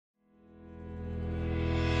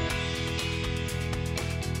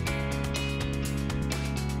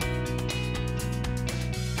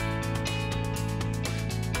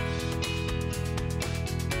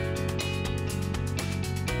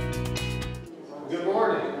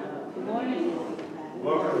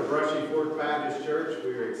welcome to Brushy Fork Baptist Church.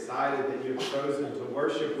 We are excited that you've chosen to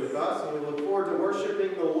worship with us, and we look forward to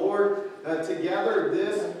worshiping the Lord together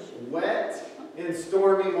this wet and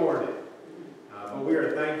stormy morning. But we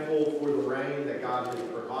are thankful for the rain that God has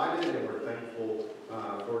provided, and we're thankful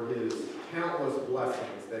for His countless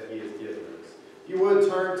blessings that He has given us. If you would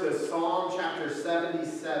turn to Psalm chapter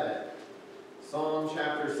 77. Psalm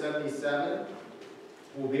chapter 77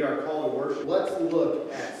 will be our call to worship. Let's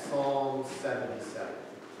look at Psalm 77.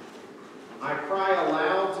 I cry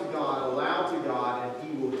aloud to God, and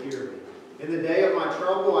He will hear me. In the day of my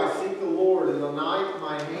trouble I seek the Lord. In the night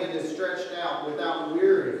my hand is stretched out without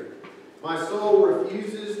wearying. My soul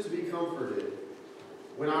refuses to be comforted.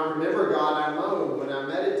 When I remember God, I moan. When I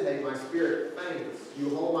meditate, my spirit faints. You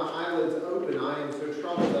hold my eyelids open. I am so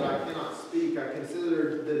troubled that I cannot speak. I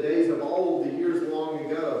consider the days of old, the years long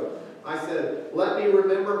ago. I said, let me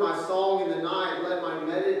remember my song in the night.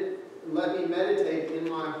 Let me meditate in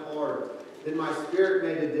my heart. Then my spirit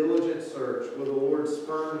made a diligent search. Will the Lord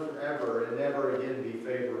spurn forever and never again be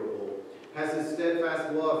favorable? Has His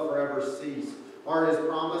steadfast love forever ceased? Are His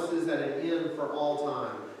promises at an end for all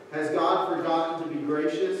time? Has God forgotten to be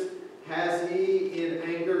gracious? Has He in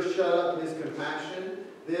anger shut up His compassion?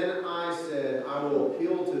 Then I said, I will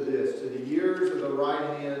appeal to the years of the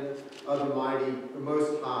right hand of the mighty, the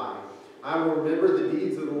Most High. I will remember the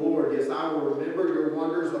deeds of the Lord. Yes, I will remember your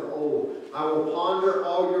wonders of old. I will ponder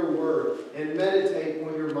all your word and meditate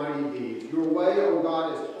on your mighty deeds. Your way, O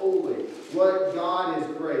God, is holy. What God is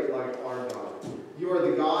great like our God? You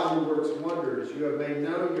are the God who works wonders. You have made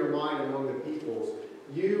known your might among the peoples.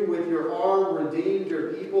 You, with your arm, redeemed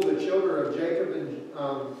your people, the children of Jacob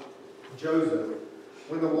and Joseph.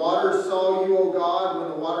 When the waters saw you, O God, when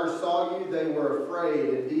the waters saw you, they were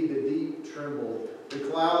afraid. Indeed, the deep trembled. The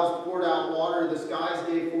clouds poured out water. The skies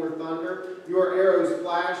gave forth thunder. Your arrows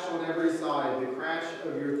flashed on every side. The crash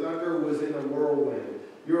of your thunder was in a whirlwind.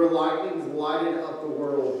 Your lightnings lighted up the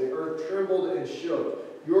world. The earth trembled and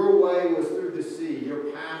shook. Your way was through the sea,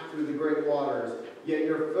 your path through the great waters, yet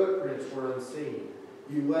your footprints were unseen.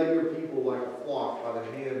 You led your people like a flock by the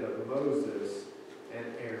hand of Moses and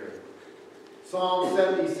Aaron. Psalm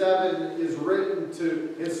 77 is written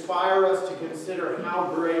to inspire us to consider how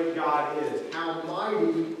great God is. How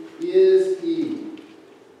mighty is He?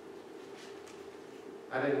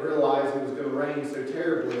 I didn't realize it was going to rain so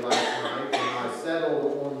terribly last night when I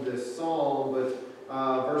settled on this psalm,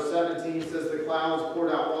 but verse 17 says, the clouds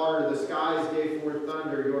poured out water, the skies gave forth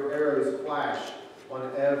thunder, your arrows flashed on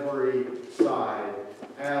every side.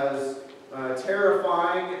 As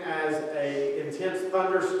terrifying as an intense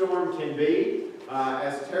thunderstorm can be,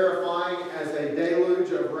 as terrifying as a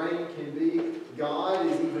deluge of rain can be, God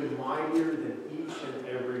is even mightier than each and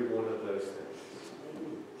every one of those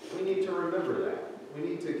things. We need to remember that. We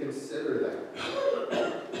need to consider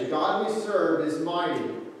that. The God we serve is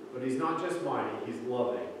mighty, but He's not just mighty, He's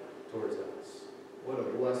loving towards us. What a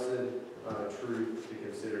blessed truth to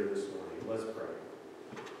consider this morning. Let's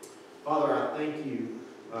pray. Father, I thank you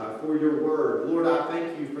for your word. Lord, I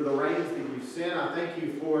thank you for the rains that you've sent. I thank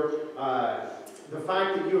you for the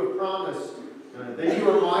fact that you have promised that you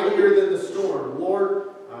are mightier than the storm. Lord,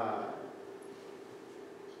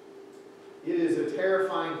 it is a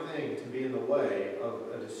terrifying thing to be in the way of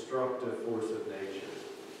a destructive force of nature.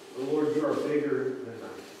 But Lord, you are bigger than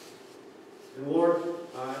that. And Lord,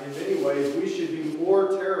 in many ways, we should be more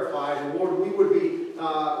terrified. And Lord, we would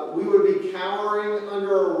be cowering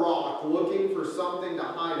under a rock, looking for something to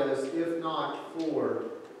hide us, if not for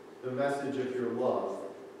the message of your love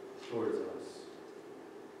towards us.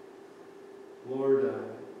 Lord,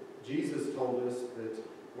 Jesus told us that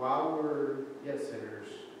while we're yet sinners,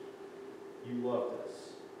 you loved us.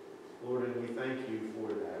 Lord, and we thank you for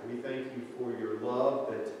that. We thank you for your love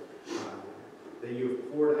that you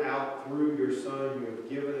have poured out through your Son. You have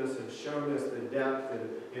given us and shown us the depth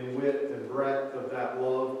and width and breadth of that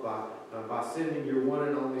love by sending your one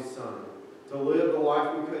and only Son to live the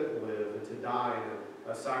life we couldn't live and to die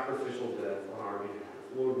in a sacrificial death on our behalf.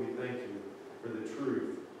 Lord, we thank you for the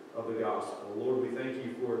truth of the gospel. Lord, we thank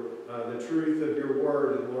you for the truth of your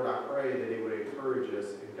word. And Lord, I pray that it would encourage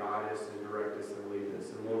us and guide us and direct us and lead us.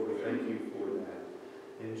 And Lord, we thank you for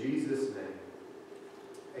that. In Jesus' name,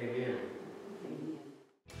 amen.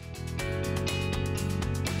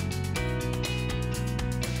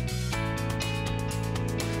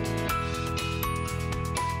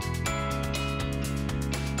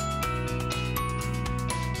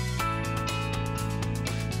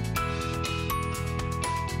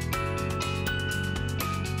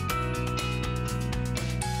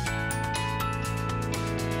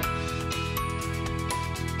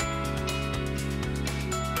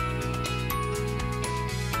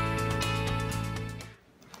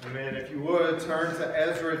 turn to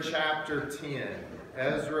Ezra chapter 10.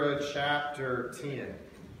 Ezra chapter 10.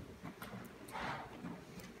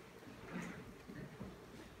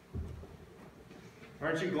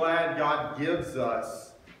 Aren't you glad God gives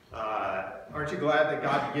us, aren't you glad that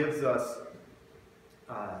God gives us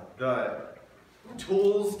the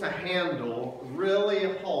tools to handle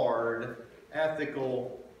really hard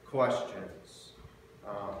ethical questions?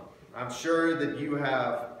 I'm sure that you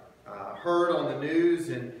have heard on the news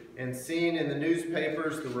and seen in the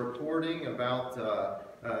newspapers the reporting about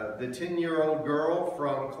the 10-year-old girl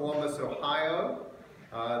from Columbus, Ohio,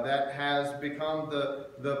 that has become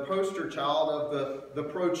the poster child of the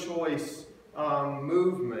pro-choice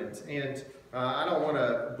movement. And I don't want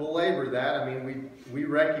to belabor that. I mean, we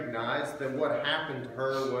recognize that what happened to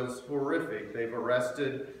her was horrific. They've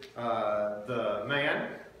arrested the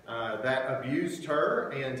man that abused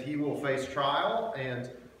her, and he will face trial.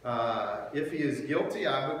 And if he is guilty,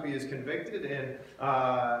 I hope he is convicted, and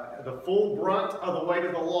the full brunt of the weight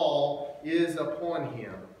of the law is upon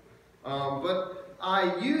him. But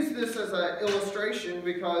I use this as an illustration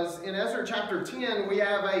because in Ezra chapter 10 we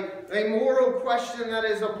have a moral question that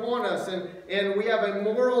is upon us, and we have a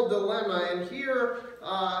moral dilemma. And here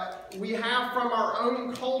we have from our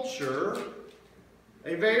own culture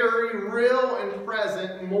a very real and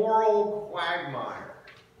present moral quagmire.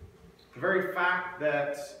 The very fact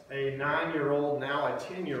that a 9-year-old, now a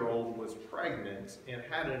 10-year-old, was pregnant and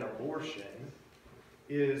had an abortion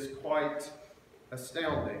is quite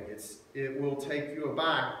astounding. It will take you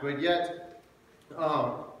aback. But yet,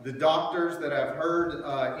 the doctors that I've heard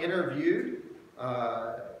interviewed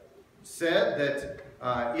said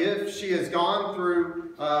that if she has gone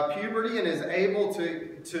through puberty and is able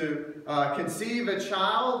to conceive a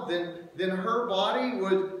child, then her body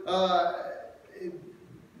would,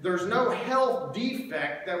 there's no health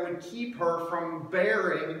defect that would keep her from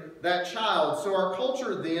bearing that child. So our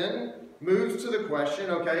culture then moves to the question,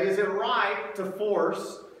 okay, is it right to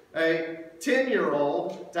force a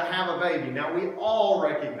 10-year-old to have a baby? Now, we all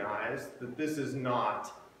recognize that this is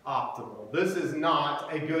not optimal. This is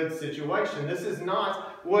not a good situation. This is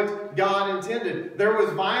not what God intended. There was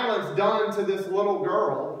violence done to this little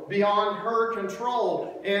girl beyond her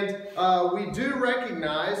control. And we do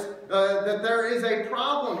recognize that there is a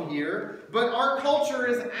problem here, but our culture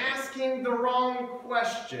is asking the wrong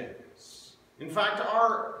questions. In fact,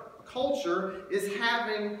 our culture is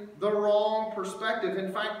having the wrong perspective.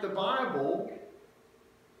 In fact, the Bible,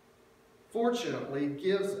 fortunately,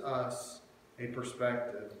 gives us a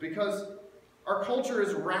perspective because our culture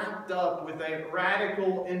is wrapped up with a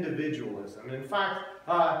radical individualism. In fact,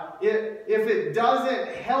 if it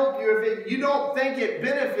doesn't help you, if you don't think it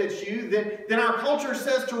benefits you, then our culture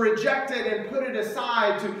says to reject it and put it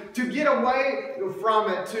aside, to get away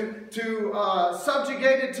from it, to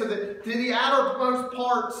subjugate it to the outermost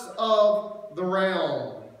parts of the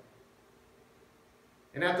realm.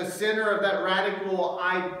 And at the center of that radical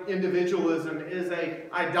individualism is an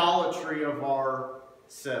idolatry of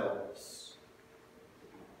ourselves.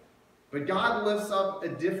 But God lifts up a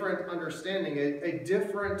different understanding, a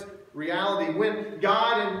different reality. When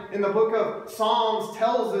God in the book of Psalms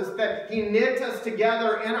tells us that He knit us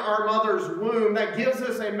together in our mother's womb, that gives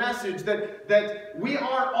us a message that we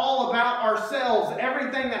aren't all about ourselves.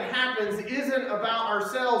 Everything that happens isn't about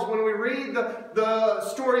ourselves. When we read the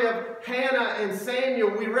story of Hannah and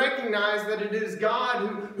Samuel, we recognize that it is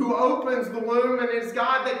God who opens the womb, and it's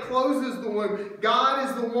God that closes the womb. God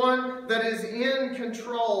is the one that is in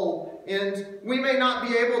control. And we may not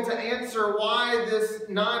be able to answer why this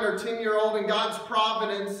 9 or 10-year-old in God's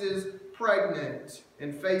providence is pregnant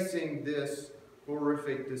and facing this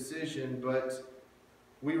horrific decision, but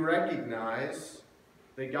we recognize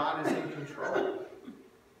that God is in control.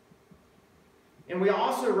 And we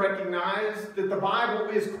also recognize that the Bible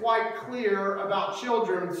is quite clear about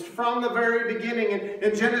children. From the very beginning,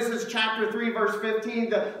 in Genesis chapter 3, verse 15,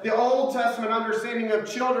 the Old Testament understanding of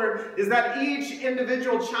children is that each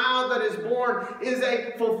individual child that is born is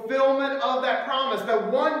a fulfillment of that promise.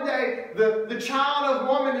 That one day, the child of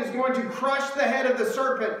woman is going to crush the head of the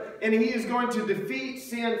serpent, and he is going to defeat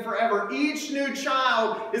sin forever. Each new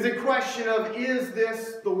child is a question of, is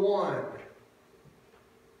this the one?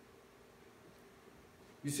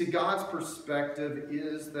 You see, God's perspective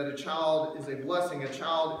is that a child is a blessing. A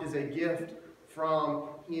child is a gift from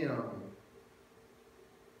Him.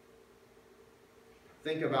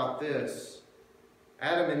 Think about this.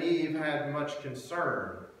 Adam and Eve had much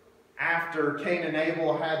concern. After Cain and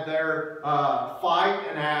Abel had their fight,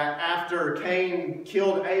 and after Cain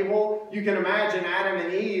killed Abel, you can imagine Adam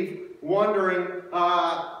and Eve wondering,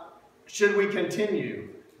 should we continue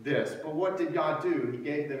this? But what did God do? He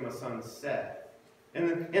gave them a son, Seth.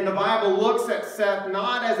 And the Bible looks at Seth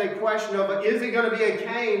not as a question of, is it going to be a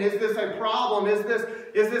Cain? Is this a problem? Is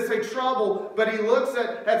this a trouble? But he looks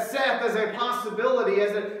at Seth as a possibility,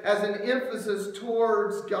 as an emphasis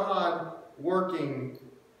towards God working.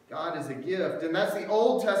 God is a gift. And that's the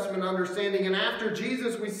Old Testament understanding. And after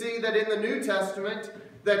Jesus, we see that in the New Testament,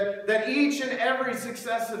 that each and every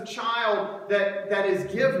successive child that is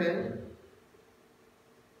given,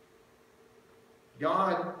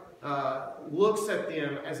 God looks at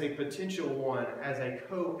them as a potential one, as a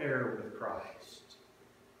co-heir with Christ.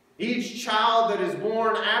 Each child that is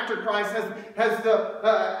born after Christ has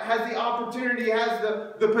the opportunity, has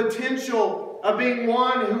the potential of being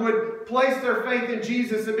one who would place their faith in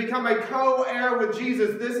Jesus and become a co-heir with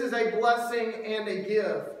Jesus. This is a blessing and a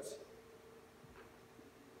gift.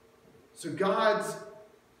 So God's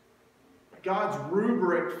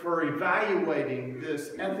rubric for evaluating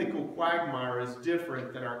this ethical quagmire is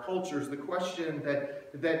different than our culture's. The question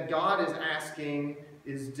that God is asking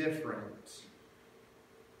is different.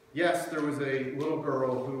 Yes, there was a little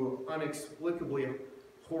girl who inexplicably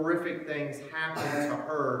horrific things happened to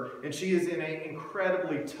her, and she is in an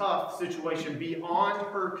incredibly tough situation beyond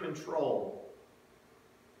her control.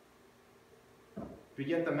 But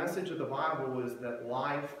yet the message of the Bible is that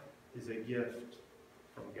life is a gift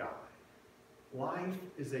from God. Life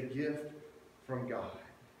is a gift from God.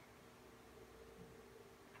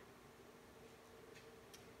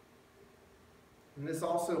 And this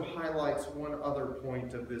also highlights one other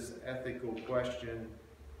point of this ethical question.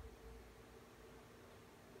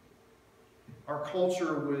 Our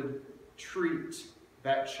culture would treat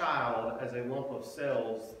that child as a lump of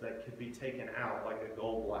cells that could be taken out like a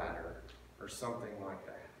gallbladder or something like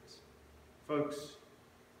that. Folks,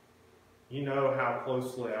 you know how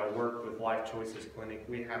closely I work with Life Choices Clinic.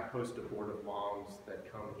 We have post-abortive moms that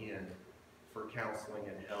come in for counseling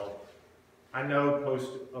and help. I know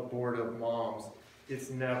post-abortive moms, it's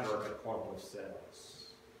never a clump of cells.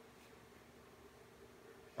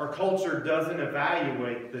 Our culture doesn't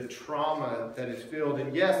evaluate the trauma that is filled.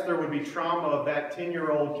 And yes, there would be trauma of that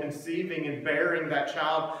 10-year-old conceiving and bearing that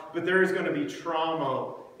child, but there is going to be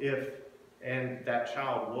trauma and that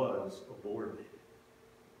child was aborted.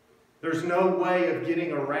 There's no way of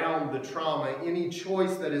getting around the trauma. Any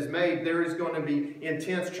choice that is made, there is going to be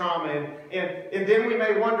intense trauma. And then we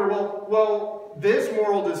may wonder, well, this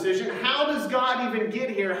moral decision, how does God even get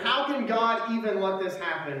here? How can God even let this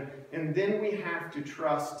happen? And then we have to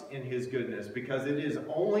trust in His goodness, because it is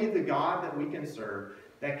only the God that we can serve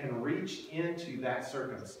that can reach into that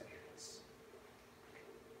circumstance.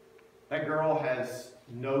 That girl has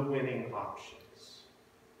no winning options.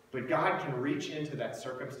 But God can reach into that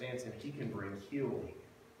circumstance and He can bring healing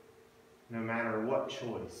no matter what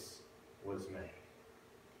choice was made.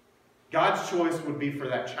 God's choice would be for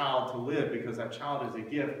that child to live because that child is a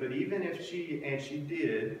gift. But even if she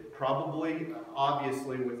did, probably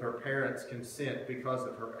obviously with her parents' consent because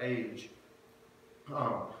of her age,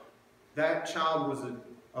 that child was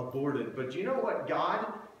aborted. But you know what?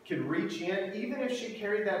 God could reach in, even if she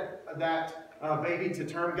carried that baby to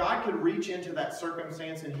term, God could reach into that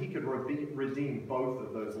circumstance and He could redeem both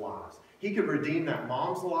of those lives. He could redeem that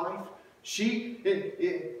mom's life.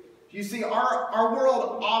 You see, our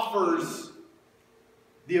world offers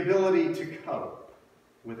the ability to cope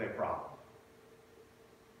with a problem.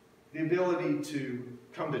 The ability to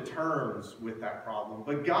come to terms with that problem.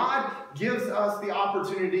 But God gives us the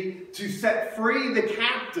opportunity to set free the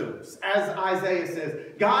captives, as Isaiah says.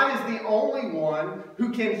 God is the only one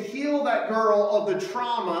who can heal that girl of the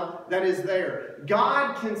trauma that is there.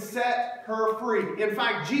 God can set her free. In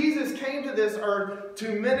fact, Jesus came to this earth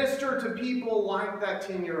to minister to people like that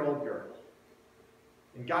 10-year-old girl.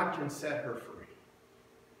 And God can set her free.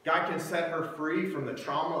 God can set her free from the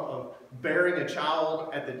trauma of bearing a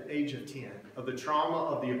child at the age of 10, of the trauma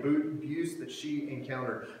of the abuse that she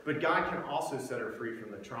encountered. But God can also set her free from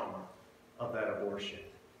the trauma of that abortion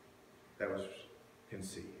that was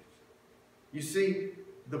conceived. You see,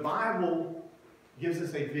 the Bible gives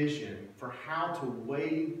us a vision for how to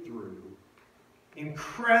wade through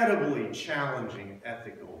incredibly challenging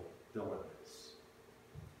ethical dilemmas.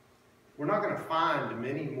 We're not going to find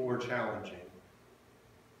many more challenging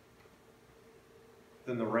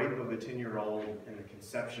than the rape of a 10-year-old and the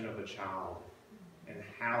conception of a child and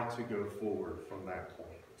how to go forward from that point.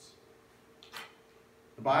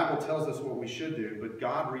 The Bible tells us what we should do, but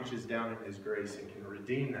God reaches down in His grace and can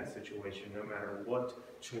redeem that situation no matter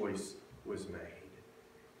what choice was made.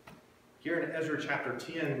 Here in Ezra chapter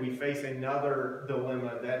 10, we face another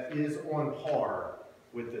dilemma that is on par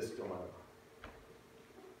with this dilemma.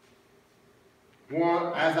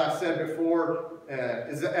 One, as I've said before,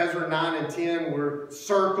 Ezra 9 and 10 were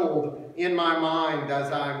circled in my mind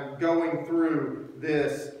as I'm going through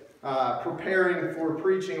this, preparing for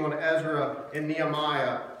preaching on Ezra and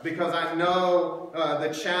Nehemiah, because I know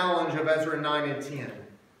the challenge of Ezra 9 and 10.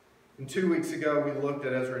 And 2 weeks ago we looked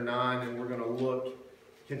at Ezra 9, and we're going to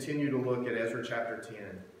continue to look at Ezra chapter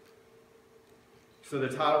 10. So the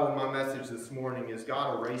title of my message this morning is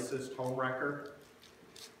God a Racist Homewrecker?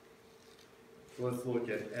 So let's look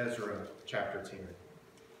at Ezra chapter 10.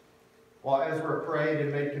 While Ezra prayed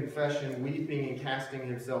and made confession, weeping and casting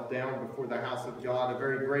himself down before the house of God, a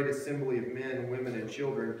very great assembly of men, women, and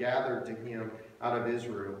children gathered to him out of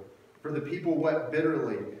Israel. For the people wept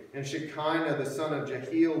bitterly, and Shekinah, the son of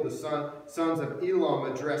Jehiel, the sons of Elam,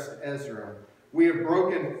 addressed Ezra. We have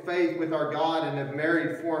broken faith with our God and have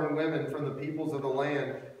married foreign women from the peoples of the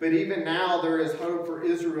land. But even now there is hope for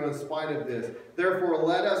Israel in spite of this. Therefore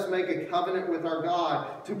let us make a covenant with our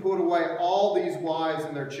God to put away all these wives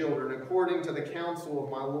and their children, according to the counsel of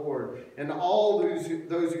my Lord, and all those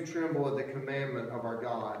who tremble at the commandment of our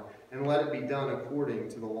God, and let it be done according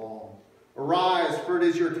to the law. Arise, for it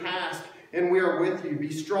is your task, and we are with you.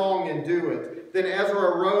 Be strong and do it. Then Ezra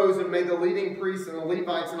arose and made the leading priests and the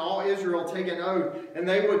Levites and all Israel take an oath, and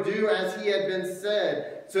they would do as he had been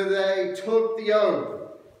said. So they took the oath.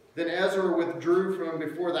 Then Ezra withdrew from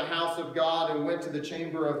before the house of God and went to the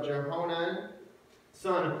chamber of Jehohanan,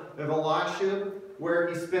 son of Eliashib, where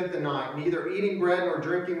he spent the night, neither eating bread nor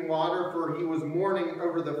drinking water, for he was mourning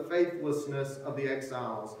over the faithlessness of the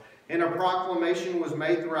exiles. And a proclamation was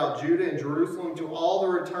made throughout Judah and Jerusalem to all the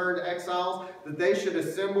returned exiles that they should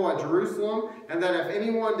assemble at Jerusalem, and that if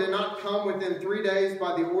anyone did not come within 3 days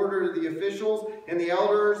by the order of the officials and the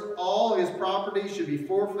elders, all his property should be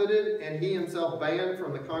forfeited, and he himself banned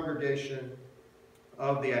from the congregation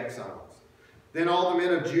of the exiles. Then all the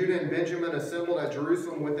men of Judah and Benjamin assembled at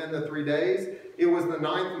Jerusalem within the 3 days. It was the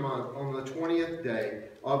 9th month, on the 20th day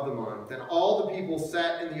of the month. And all the people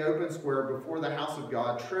sat in the open square before the house of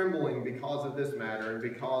God, trembling because of this matter and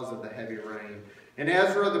because of the heavy rain. And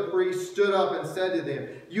Ezra the priest stood up and said to them,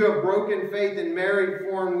 You have broken faith and married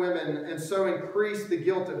foreign women, and so increased the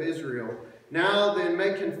guilt of Israel. Now then,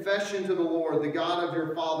 make confession to the Lord, the God of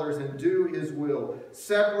your fathers, and do his will.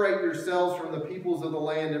 Separate yourselves from the peoples of the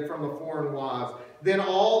land and from the foreign wives. Then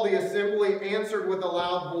all the assembly answered with a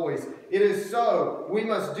loud voice, It is so. We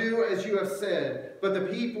must do as you have said. But the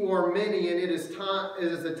people are many, and it is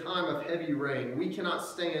a time of heavy rain. We cannot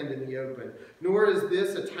stand in the open. Nor is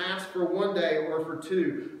this a task for 1 day or for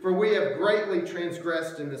 2, for we have greatly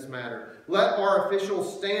transgressed in this matter. Let our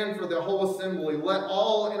officials stand for the whole assembly. Let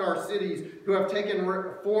all in our cities who have taken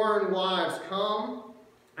foreign wives come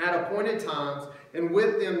at appointed times, and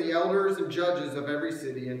with them the elders and judges of every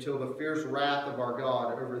city, until the fierce wrath of our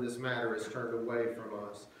God over this matter is turned away from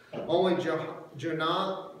us. Only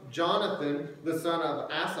Jonathan, the son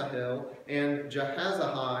of Asahel, and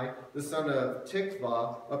Jehazahiah, the son of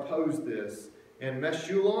Tikvah, opposed this. And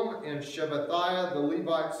Meshullam and Shebathiah, the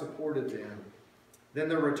Levite, supported them. Then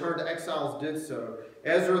the returned exiles did so.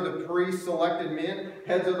 Ezra the priest selected men,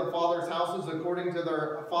 heads of the fathers' houses, according to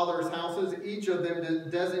their fathers' houses, each of them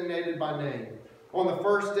designated by name. On the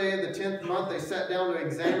first day of the 10th month, they sat down to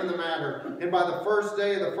examine the matter. And by the first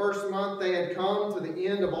day of the first month, they had come to the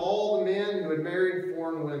end of all the men who had married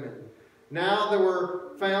foreign women. Now there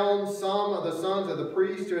were found some of the sons of the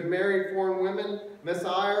priests who had married foreign women,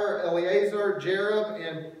 Messiah, Eleazar, Jerub,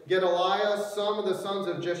 and Gedaliah, some of the sons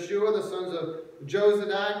of Jeshua, the sons of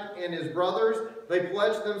Jozadak, and his brothers. They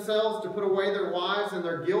pledged themselves to put away their wives, and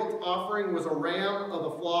their guilt offering was a ram of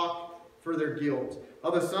the flock for their guilt.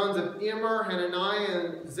 Of the sons of Immer, Hananiah,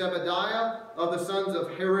 and Zebediah. Of the sons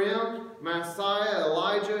of Harim, Maaseiah,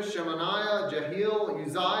 Elijah, Shemaniah, Jehiel,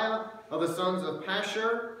 Uzziah. Of the sons of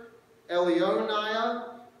Pashur,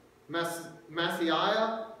 Elionaiah,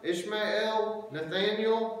 Maaseiah, Ishmael,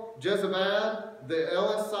 Nathaniel, Jezabad, the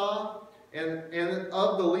Elisah, and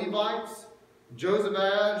of the Levites,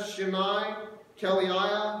 Jozabad, Shimei,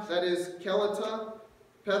 Keliah, that is Kelita,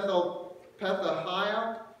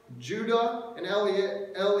 Pethahiah, Judah, and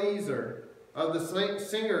Eliezer. Of the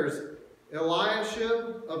singers,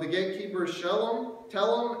 Eliashib. Of the gatekeepers, Shalom,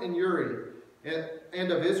 Telem, and Uri.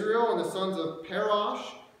 And of Israel, and the sons of Parash,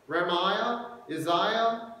 Ramiah,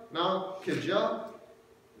 Isaiah, Malchijah,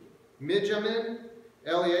 Mijamin,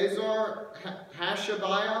 Eleazar,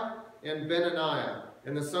 Hashabiah, and Benaniah.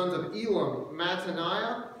 And the sons of Elam,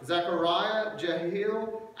 Mattaniah, Zechariah,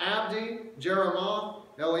 Jehiel, Abdi, Jeremoth,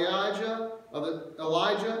 Elijah. Of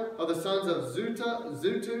the sons of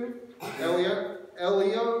Zutu,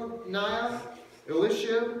 Elionaiah,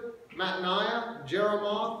 Elishib, Mattaniah,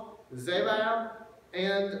 Jeremoth, Zabad,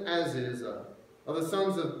 and Aziza. Of the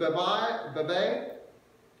sons of Babai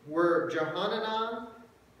were Johanan,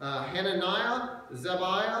 Hananiah,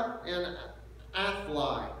 Zebiah, and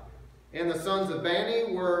Athli. And the sons of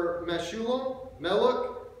Bani were Meshullam,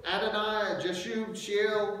 Melech, Adonai, Jeshub,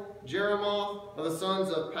 Sheel, Jeremoth. Of the sons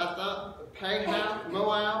of Pahath,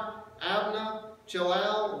 Moab, Abna,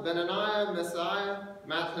 Chilal, Benaniah, Messiah,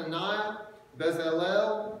 Mattaniah,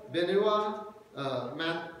 Bezalel, Benua,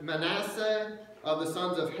 Manasseh. Of the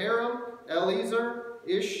sons of Haram, Eliezer,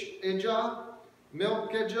 Ishijah,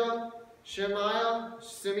 Milkijah, Shemaiah,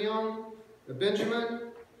 Simeon,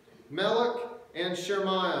 Benjamin, Melech, and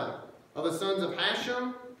Shemaiah. Of the sons of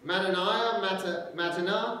Hashem, Mattaniah,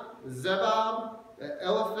 Mattanah, Zebab,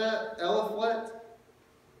 Eliphet,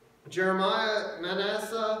 Jeremiah,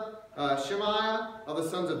 Manasseh, Shemaiah. Of the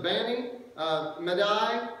sons of Bani,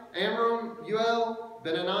 Medai, Amram, Uel,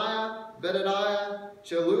 Benaniah, Bedadiah,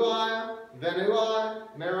 Cheluiah,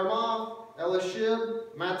 Venui, Merimoth, Elishib,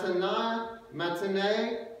 Mattaniah,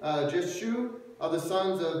 Jeshu. Of the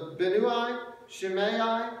sons of Benui,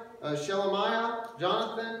 Shimei, Shelemiah,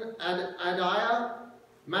 Jonathan, Adiah,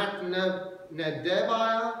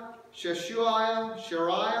 Nedebiah, Sheshuiah,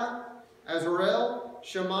 Shariah, Azarel,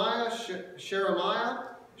 Shemaiah, Sheremiah,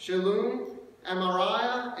 Shalom,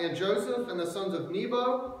 Amariah, and Joseph. And the sons of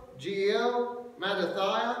Nebo, Jeiel,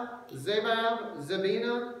 Mattathiah, Zabab,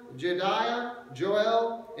 Zebina, Jediah,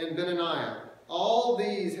 Joel, and Benaniah. All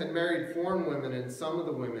these had married foreign women, and some of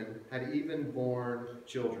the women had even borne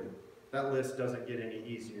children. That list doesn't get any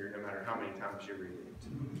easier no matter how many times you read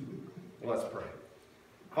it. Let's pray.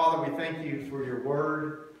 Father, we thank you for your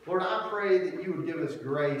word. Lord, I pray that you would give us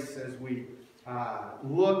grace as we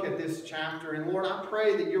look at this chapter. And Lord, I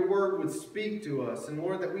pray that your word would speak to us. And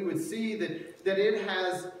Lord, that we would see that it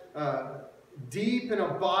has deep and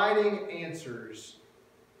abiding answers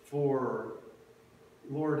for,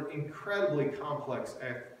 Lord, incredibly complex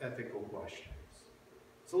ethical questions.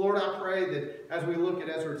 So Lord, I pray that as we look at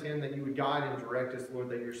Ezra 10, that you would guide and direct us, Lord,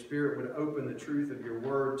 that your Spirit would open the truth of your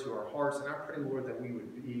word to our hearts. And I pray, Lord, that we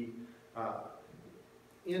would be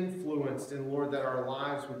influenced, and Lord, that our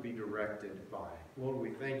lives would be directed by it. Lord,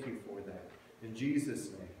 we thank you for that. In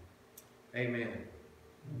Jesus' name, amen.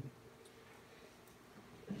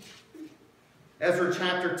 Ezra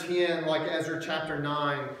chapter 10, like Ezra chapter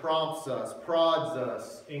 9, prompts us, prods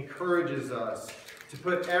us, encourages us to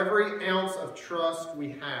put every ounce of trust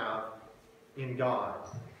we have in God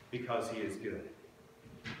because he is good.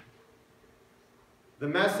 The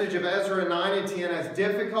message of Ezra 9 and 10, as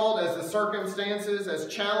difficult as the circumstances, as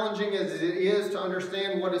challenging as it is to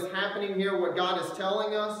understand what is happening here, what God is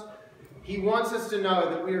telling us, he wants us to know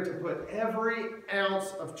that we are to put every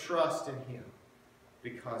ounce of trust in him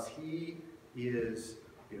because he is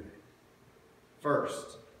good.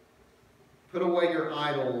 First, put away your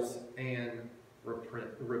idols and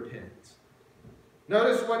repent.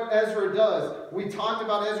 Notice what Ezra does. We talked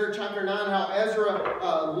about Ezra chapter 9, how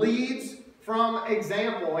Ezra leads from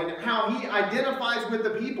example and how he identifies with the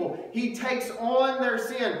people. He takes on their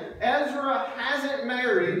sin. Ezra hasn't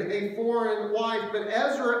married a foreign wife, but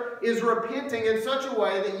Ezra is repenting in such a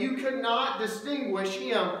way that you could not distinguish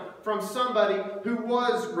him from somebody who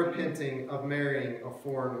was repenting of marrying a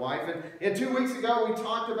foreign wife. And 2 weeks ago we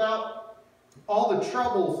talked about all the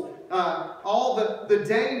troubles, all the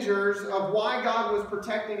dangers of why God was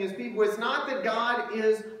protecting his people. It's not that God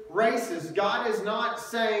is racist. God is not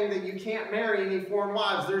saying that you can't marry any foreign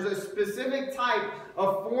wives. There's a specific type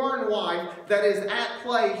of foreign wife that is at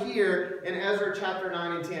play here in Ezra chapter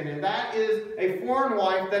 9 and 10. And that is a foreign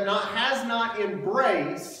wife that has not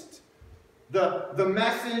embraced the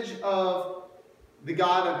message of the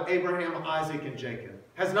God of Abraham, Isaac, and Jacob.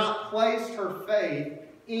 Has not placed her faith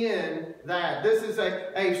in that. This is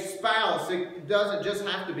a spouse. It doesn't just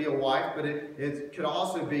have to be a wife, but it could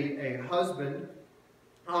also be a husband.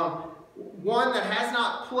 One that has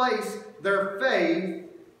not placed their faith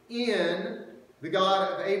in the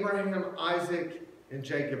God of Abraham, Isaac, and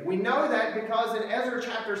Jacob. We know that because in Ezra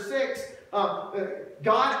chapter 6,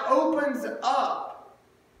 God opens up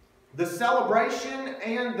the celebration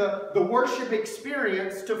and the worship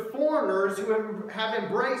experience to foreigners who have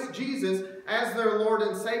embraced Jesus as their Lord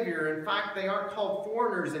and Savior. In fact, they aren't called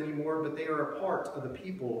foreigners anymore, but they are a part of the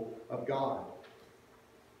people of God.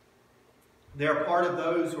 They are part of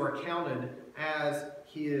those who are counted as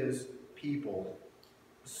his people.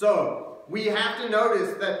 So, we have to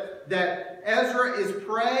notice that Ezra is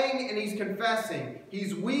praying and he's confessing.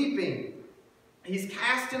 He's weeping. He's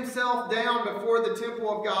cast himself down before the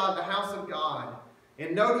temple of God, the house of God.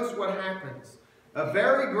 And notice what happens. A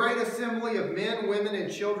very great assembly of men, women,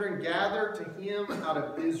 and children gathered to him out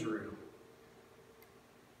of Israel.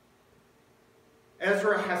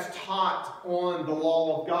 Ezra has taught on the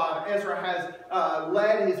law of God. Ezra has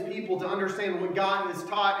led his people to understand what God has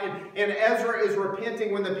taught. And Ezra is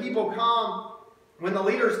repenting when the people come, when the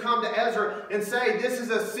leaders come to Ezra and say, this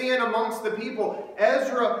is a sin amongst the people.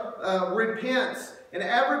 Ezra repents. And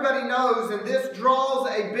everybody knows, and this draws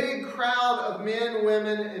a big crowd of men,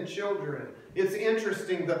 women, and children. It's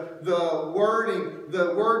interesting, the wording,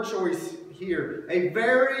 the word choice here. A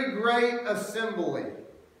very great assembly.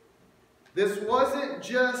 This wasn't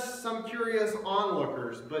just some curious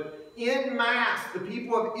onlookers, but en masse, the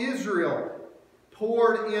people of Israel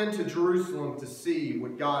poured into Jerusalem to see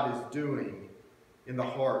what God is doing in the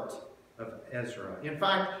heart of Ezra. In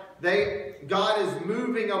fact, God is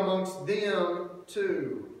moving amongst them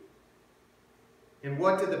too. And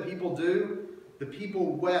what did the people do? The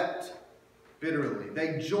people wept bitterly.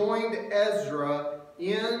 They joined Ezra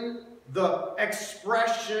in the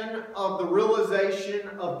expression of the realization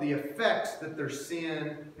of the effects that their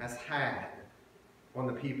sin has had on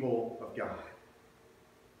the people of God.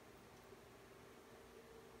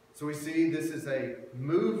 So we see this is a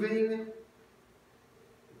moving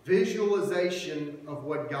visualization of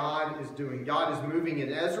what God is doing. God is moving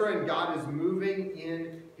in Ezra, and God is moving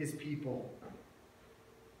in his people.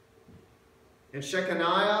 And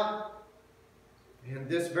Shechaniah, and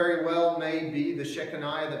this very well may be the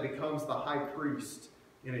Shechaniah that becomes the high priest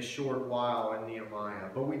in a short while in Nehemiah.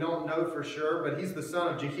 But we don't know for sure, but he's the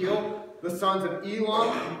son of Jehiel, the sons of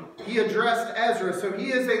Elam. He addressed Ezra, so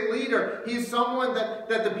he is a leader. He's someone that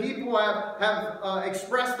the people have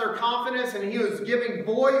expressed their confidence, and he was giving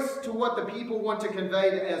voice to what the people want to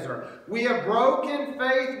convey to Ezra. We have broken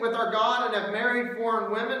faith with our God and have married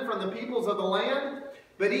foreign women from the peoples of the land,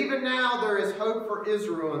 but even now there is hope for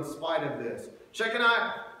Israel in spite of this.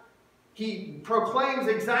 Shechaniah, he proclaims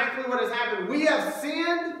exactly what has happened. We have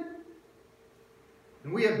sinned,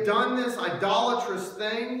 and we have done this idolatrous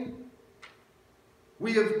thing.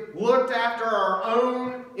 We have looked after our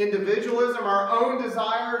own individualism, our own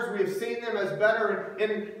desires. We have seen them as better.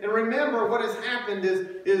 And remember, what has happened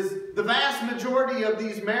is the vast majority of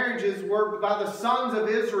these marriages were by the sons of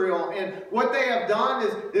Israel. And what they have done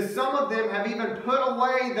is some of them have even put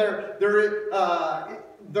away their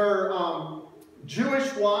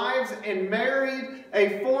Jewish wives and married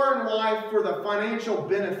a foreign wife for the financial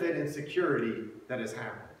benefit and security that has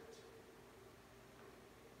happened.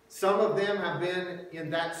 Some of them have been in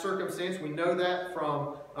that circumstance. We know that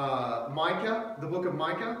from Micah, the book of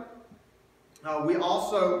Micah. We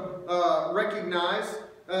also recognize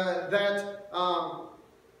that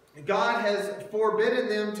God has forbidden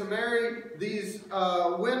them to marry these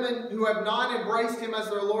women who have not embraced Him as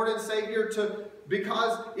their Lord and Savior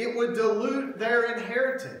because it would dilute their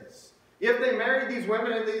inheritance. If they married these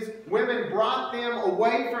women and these women brought them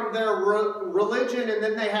away from their religion, and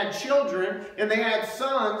then they had children and they had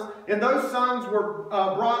sons, and those sons were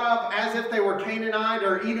brought up as if they were Canaanite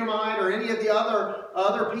or Edomite or any of the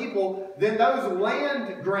other people, then those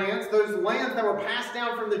land grants, those lands that were passed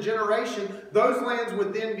down from the generation, those lands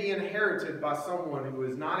would then be inherited by someone who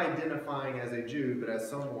is not identifying as a Jew, but as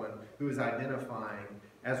someone who is identifying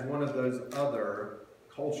as one of those other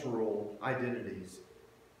cultural identities.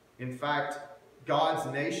 In fact, God's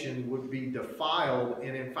nation would be defiled,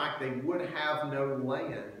 and in fact, they would have no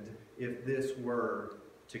land if this were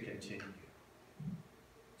to continue.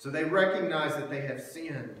 So they recognize that they have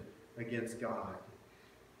sinned against God.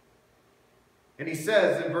 And he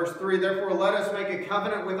says in verse 3, "Therefore let us make a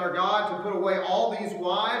covenant with our God to put away all these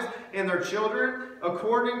wives and their children,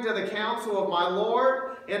 according to the counsel of my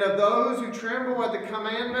Lord, and of those who tremble at the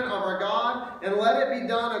commandment of our God, and let it be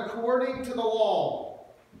done according to the law."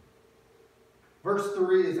 Verse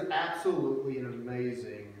 3 is absolutely an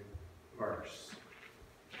amazing verse.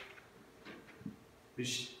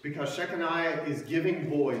 Because Shechaniah is giving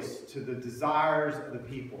voice to the desires of the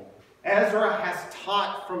people. Ezra has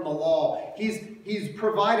taught from the law. He's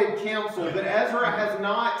provided counsel, but Ezra has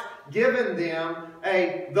not given them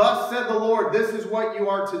a, "Thus said the Lord, this is what you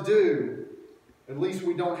are to do." At least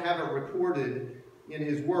we don't have it recorded in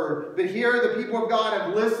His Word. But here the people of God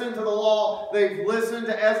have listened to the law. They've listened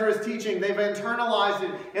to Ezra's teaching. They've internalized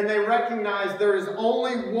it. And they recognize there is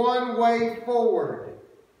only one way forward.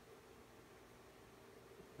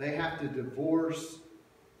 They have to divorce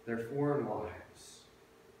their foreign wives.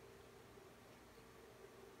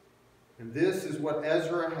 And this is what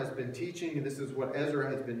Ezra has been teaching, and this is what Ezra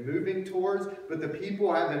has been moving towards. But the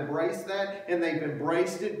people have embraced that, and they've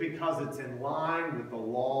embraced it because it's in line with the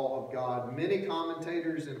law of God. Many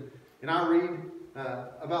commentators, and I read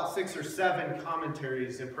about 6 or 7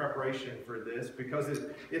 commentaries in preparation for this, because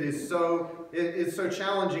it's so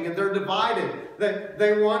challenging, and they're divided.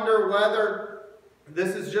 They wonder whether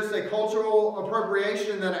this is just a cultural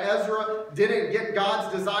appropriation that Ezra didn't get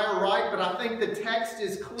God's desire right, but I think the text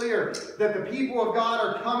is clear that the people of God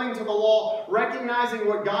are coming to the law, recognizing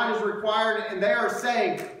what God has required, and they are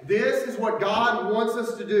saying, this is what God wants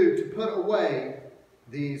us to do, to put away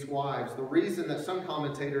these wives. The reason that some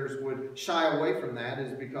commentators would shy away from that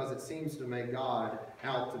is because it seems to make God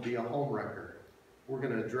out to be a homewrecker. We're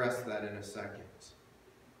going to address that in a second.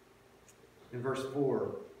 In verse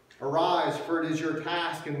 4, arise, for it is your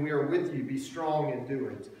task, and we are with you. Be strong and do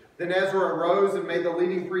it. Then Ezra arose and made the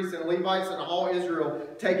leading priests and Levites and all Israel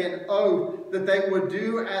take an oath that they would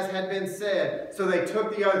do as had been said. So they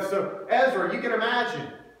took the oath. So Ezra, you can imagine,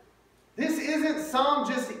 this isn't some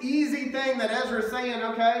just easy thing that Ezra is saying,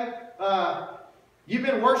 okay, you've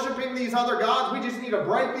been worshiping these other gods. We just need to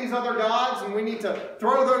break these other gods, and we need to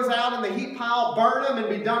throw those out in the heap pile, burn them, and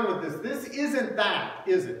be done with this. This isn't that,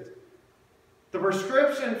 is it? The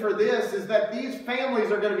prescription for this is that these families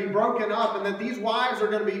are going to be broken up, and that these wives are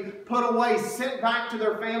going to be put away, sent back to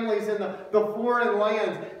their families in the foreign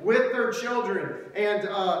lands with their children. And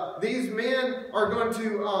these men are going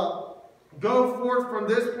to go forth from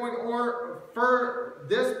this point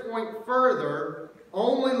further,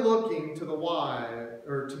 only looking to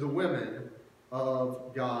the women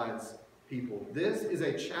of God's people. This is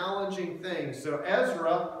a challenging thing. So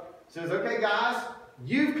Ezra says, okay, guys,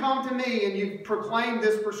 you've come to me and you've proclaimed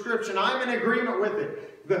this prescription. I'm in agreement with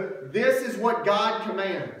it. This is what God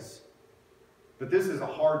commands. But this is a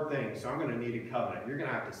hard thing, so I'm going to need a covenant. You're going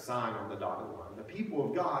to have to sign on the dotted line. The people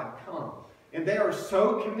of God come, and they are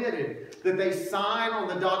so committed that they sign on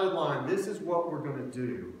the dotted line. This is what we're going to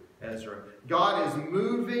do, Ezra. God is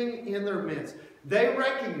moving in their midst. They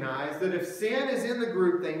recognize that if sin is in the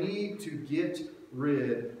group, they need to get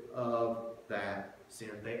rid of that sin.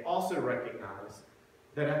 They also recognize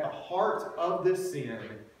that at the heart of this sin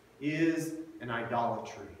is an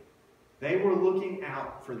idolatry. They were looking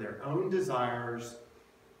out for their own desires,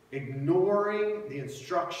 ignoring the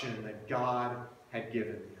instruction that God had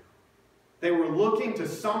given them. They were looking to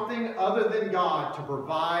something other than God to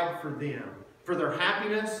provide for them, for their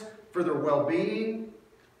happiness, for their well-being,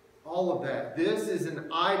 all of that. This is an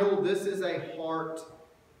idol. This is a heart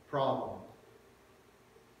problem.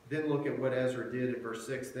 Then look at what Ezra did in verse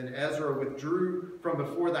 6. Then Ezra withdrew from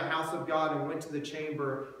before the house of God and went to the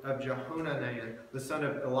chamber of Jehohanan, the son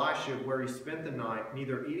of Elisha, where he spent the night,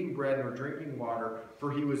 neither eating bread nor drinking water,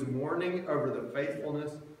 for he was mourning over the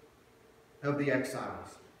faithfulness of the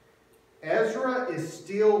exiles. Ezra is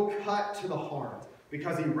still cut to the heart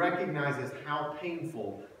because he recognizes how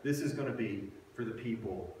painful this is going to be for the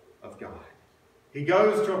people of God. He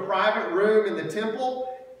goes to a private room in the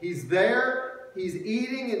temple. He's there. He's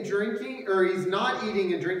eating and drinking, or he's not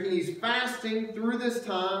eating and drinking. He's fasting through this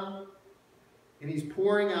time. And he's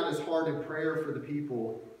pouring out his heart in prayer for the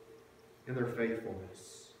people and their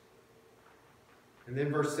faithfulness. And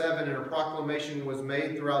then verse 7, and a proclamation was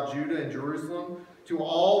made throughout Judah and Jerusalem to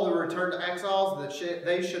all the returned exiles that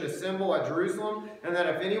they should assemble at Jerusalem, and that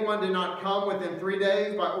if anyone did not come within 3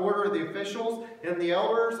 days by order of the officials and the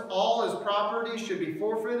elders, all his property should be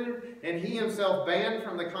forfeited, and he himself banned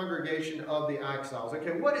from the congregation of the exiles.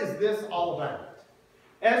 Okay, what is this all about?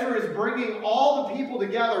 Ezra is bringing all the people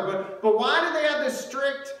together, but why do they have this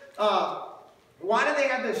strict? Why do they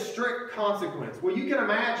have this strict consequence? Well, you can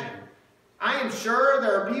imagine. I am sure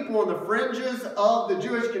there are people in the fringes of the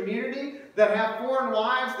Jewish community that have foreign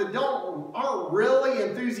wives that aren't really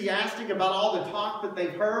enthusiastic about all the talk that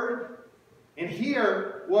they've heard. And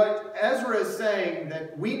here, what Ezra is saying,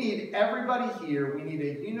 that we need everybody here. We need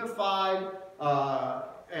a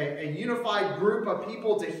unified group of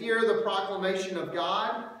people to hear the proclamation of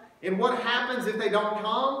God. And what happens if they don't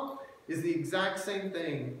come is the exact same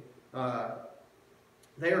thing.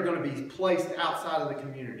 They are going to be placed outside of the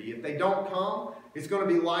community. If they don't come, it's going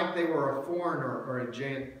to be like they were a foreigner or a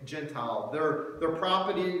Gentile. Their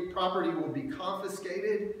property will be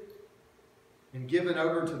confiscated and given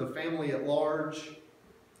over to the family at large,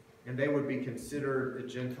 and they would be considered a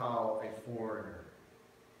Gentile, a foreigner.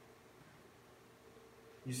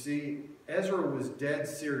 You see, Ezra was dead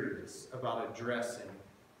serious about addressing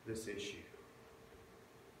this issue.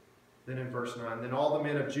 Then in verse 9, then all the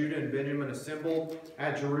men of Judah and Benjamin assembled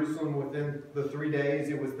at Jerusalem within the 3 days.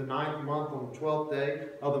 It was the 9th month on the 12th day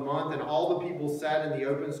of the month, and all the people sat in the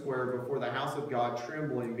open square before the house of God,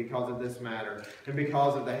 trembling because of this matter and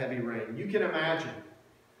because of the heavy rain. You can imagine.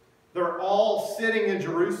 They're all sitting in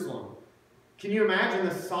Jerusalem. Can you imagine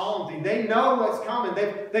the solemnity? They know what's coming.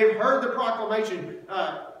 They've heard the proclamation.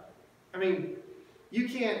 You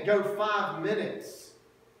can't go 5 minutes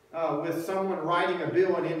with someone writing a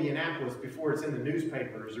bill in Indianapolis before it's in the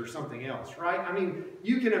newspapers or something else, right? I mean,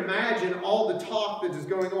 you can imagine all the talk that is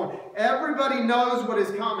going on. Everybody knows what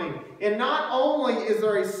is coming. And not only is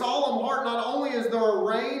there a solemn heart, not only is there a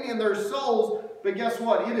rain in their souls, but guess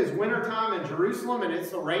what? It is wintertime in Jerusalem, and it's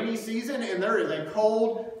the rainy season, and there is a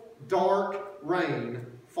cold, dark rain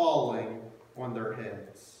falling on their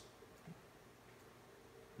heads.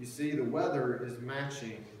 You see, the weather is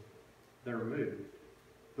matching their mood.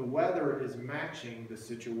 The weather is matching the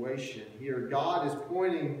situation here. God is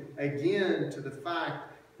pointing again to the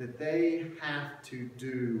fact that they have to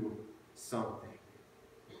do something.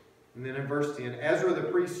 And then in verse 10, Ezra the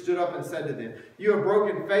priest stood up and said to them, "You have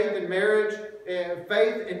broken faith in marriage,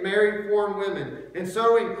 faith and married foreign women, and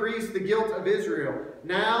so increased the guilt of Israel.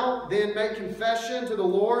 Now then make confession to the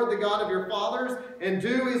Lord, the God of your fathers, and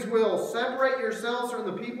do his will. Separate yourselves from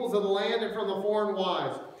the peoples of the land and from the foreign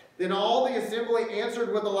wives." Then all the assembly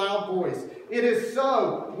answered with a loud voice, "It is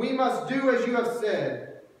so. We must do as you have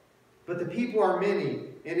said. But the people are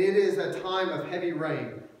many, and it is a time of heavy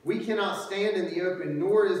rain. We cannot stand in the open,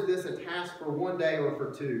 nor is this a task for one day or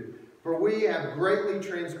for two. For we have greatly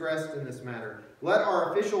transgressed in this matter. Let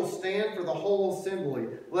our officials stand for the whole assembly.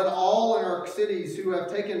 Let all in our cities who have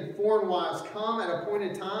taken foreign wives come at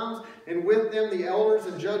appointed times, and with them the elders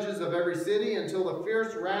and judges of every city, until the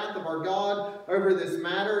fierce wrath of our God over this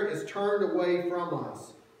matter is turned away from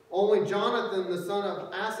us." Only Jonathan the son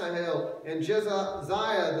of Asahel and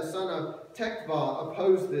Jezaziah the son of Tekvah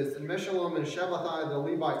opposed this, and Meshullam and Shabbatai the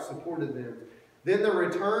Levites supported them. Then the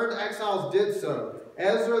returned exiles did so.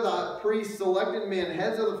 Ezra the priest selected men,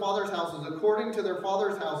 heads of the fathers' houses, according to their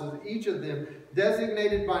fathers' houses, each of them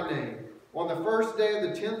designated by name. On the first day of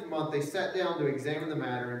the 10th month, they sat down to examine the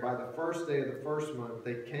matter, and by the first day of the first month,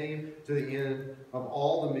 they came to the end of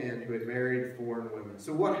all the men who had married foreign women.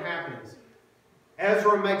 So what happens?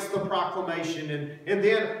 Ezra makes the proclamation, and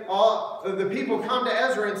then all the people come to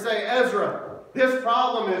Ezra and say, "Ezra, this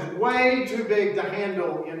problem is way too big to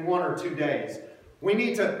handle in 1 or 2 days. We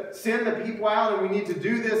need to send the people out, and we need to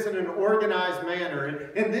do this in an organized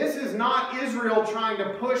manner." And this is not Israel trying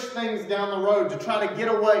to push things down the road to try to get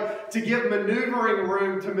away, to give maneuvering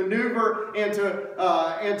room, to maneuver and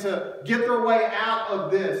to get their way out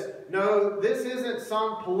of this. No, this isn't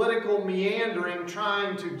some political meandering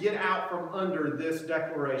trying to get out from under this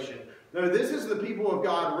declaration. No, this is the people of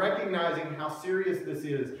God recognizing how serious this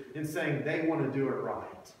is and saying they want to do it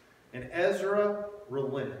right. And Ezra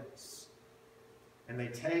relents. And they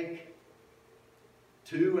take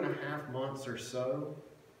 2.5 months or so,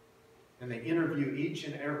 and they interview each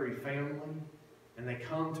and every family, and they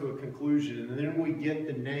come to a conclusion. And then we get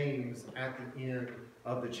the names at the end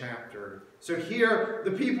of the chapter. So here,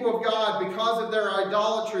 the people of God, because of their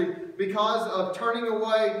idolatry, because of turning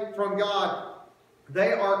away from God,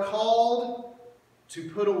 they are called to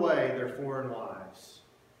put away their foreign wives.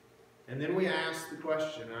 And then we ask the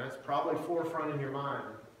question, and it's probably forefront in your mind.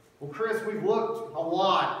 Well, Chris, we've looked a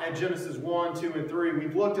lot at Genesis 1, 2, and 3.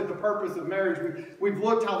 We've looked at the purpose of marriage. We've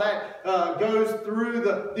looked how that goes through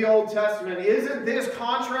the Old Testament. Isn't this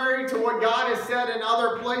contrary to what God has said in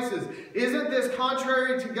other places? Isn't this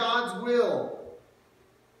contrary to God's will?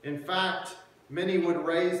 In fact, many would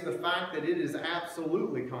raise the fact that it is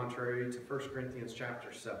absolutely contrary to 1 Corinthians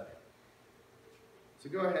chapter 7.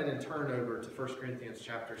 So go ahead and turn over to 1 Corinthians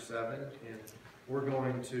chapter 7, and we're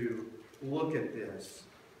going to look at this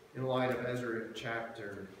in light of Ezra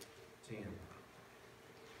chapter 10.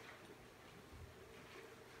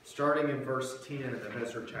 Starting in verse 10 of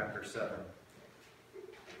Ezra chapter 7.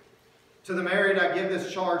 "To the married I give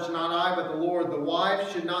this charge, not I, but the Lord. The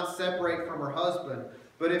wife should not separate from her husband.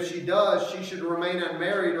 But if she does, she should remain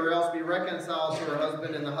unmarried or else be reconciled to her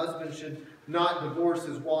husband, and the husband should not divorce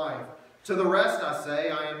his wife. To the rest I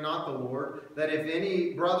say, I am not the Lord, that if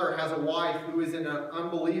any brother has a wife who is an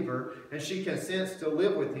unbeliever, and she consents to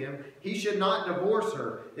live with him, he should not divorce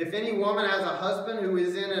her. If any woman has a husband who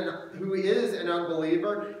is an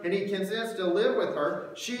unbeliever, and he consents to live with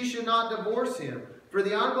her, she should not divorce him. For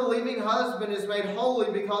the unbelieving husband is made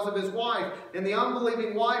holy because of his wife, and the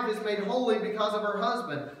unbelieving wife is made holy because of her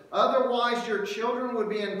husband. Otherwise your children would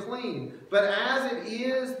be unclean, but as it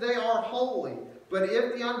is, they are holy. But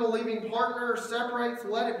if the unbelieving partner separates,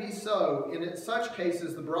 let it be so. In such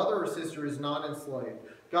cases, the brother or sister is not enslaved.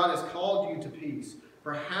 God has called you to peace.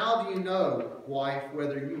 For how do you know, wife,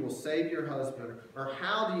 whether you will save your husband? Or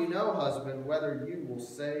how do you know, husband, whether you will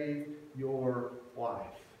save your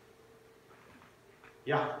wife?"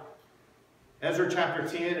 Yeah. Ezra chapter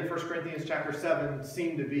 10 and 1 Corinthians chapter 7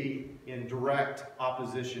 seem to be in direct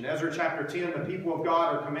opposition. Ezra chapter 10, the people of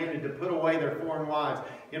God are commanded to put away their foreign wives.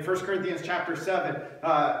 In 1 Corinthians chapter 7,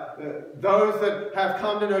 those that have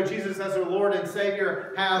come to know Jesus as their Lord and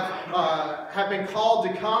Savior have been called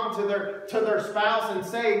to come to their spouse and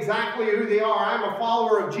say exactly who they are. I'm a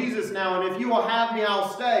follower of Jesus now, and if you will have me,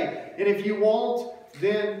 I'll stay. And if you won't,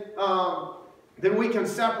 then we can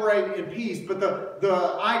separate in peace. But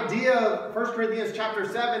the idea of 1 Corinthians chapter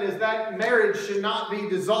 7 is that marriage should not be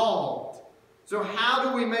dissolved. So how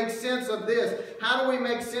do we make sense of this? How do we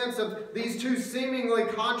make sense of these two seemingly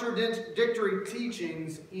contradictory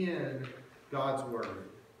teachings in God's Word?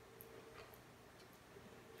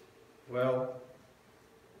 Well,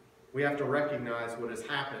 we have to recognize what has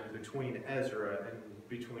happened between Ezra and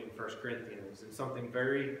between 1 Corinthians. And something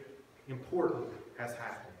very important has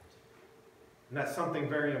happened. And that something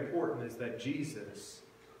very important is that Jesus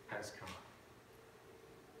has come.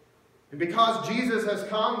 And because Jesus has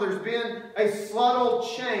come, there's been a subtle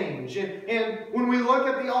change. And when we look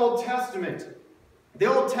at the Old Testament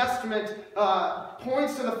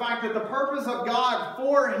points to the fact that the purpose of God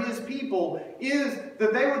for His people is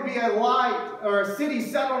that they would be a light, or a city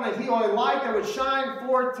set on a hill, a light that would shine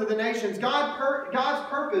forth to the nations. God's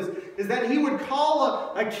purpose is that He would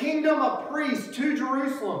call a kingdom of priests to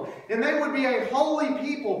Jerusalem, and they would be a holy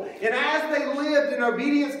people. And as they lived in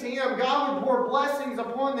obedience to Him, God would pour blessings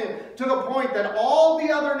upon them to the point that all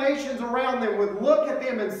the other nations around them would look at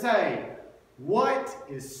them and say, "What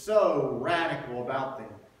is so radical about them?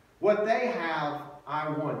 What they have, I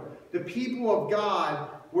want." The people of God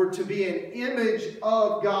were to be an image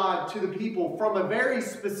of God to the people from a very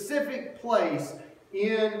specific place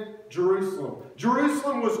in Jerusalem.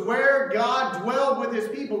 Jerusalem was where God dwelled with His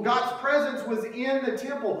people. God's presence was in the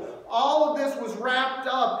temple. All of this was wrapped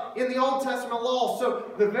up in the Old Testament law.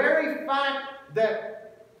 So the very fact that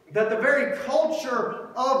the very culture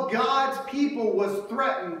of God's people was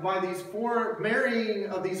threatened by these marrying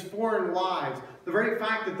of these foreign wives. The very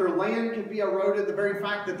fact that their land could be eroded, the very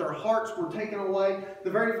fact that their hearts were taken away, the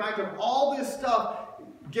very fact of all this stuff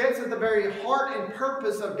gets at the very heart and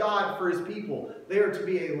purpose of God for His people. They are to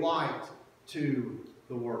be a light to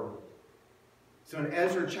the world. So in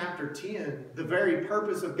Ezra chapter 10, the very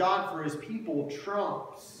purpose of God for His people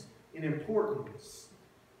trumps in importance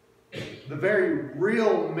the very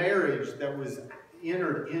real marriage that was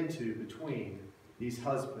entered into between these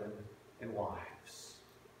husband and wives.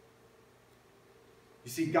 You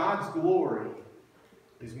see, God's glory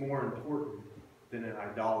is more important than an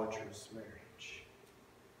idolatrous marriage.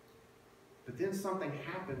 But then something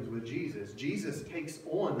happens with Jesus. Jesus takes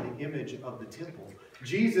on the image of the temple.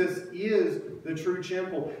 Jesus is the true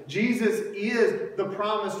temple. Jesus is the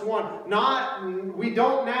promised one. We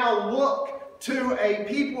don't now look to a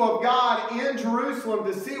people of God in Jerusalem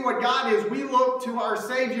to see what God is. We look to our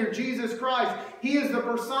Savior, Jesus Christ. He is the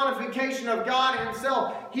personification of God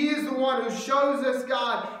Himself. He is the one who shows us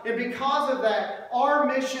God. And because of that, our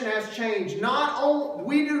mission has changed.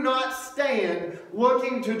 We do not stand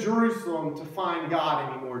looking to Jerusalem to find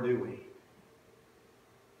God anymore, do we?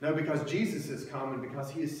 No, because Jesus has come and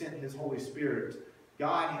because He has sent His Holy Spirit,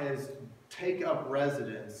 God has taken up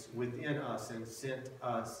residence within us and sent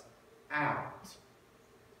us out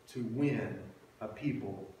to win a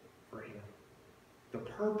people for Him. The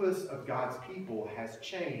purpose of God's people has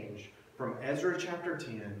changed from Ezra chapter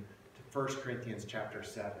 10 to 1 Corinthians chapter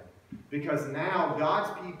 7. Because now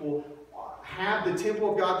God's people have the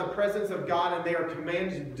temple of God, the presence of God, and they are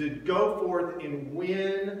commanded to go forth and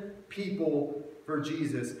win people for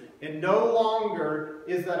Jesus. And no longer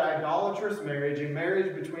is that idolatrous marriage, a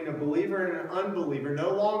marriage between a believer and an unbeliever,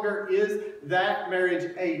 no longer is that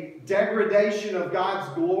marriage a degradation of God's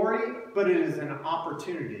glory, but it is an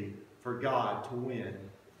opportunity for God to win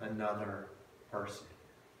another person.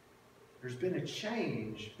 There's been a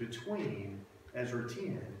change between Ezra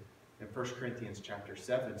 10 and 1 Corinthians chapter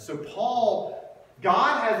 7. So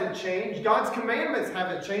God hasn't changed. God's commandments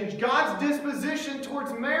haven't changed. God's disposition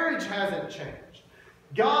towards marriage hasn't changed.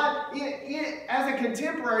 God, as a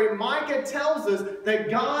contemporary, Micah tells us that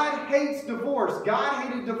God hates divorce. God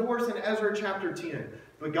hated divorce in Ezra chapter 10.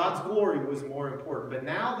 But God's glory was more important. But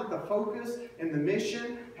now that the focus and the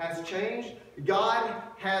mission has changed, God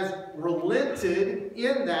has relented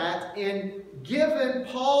in that and given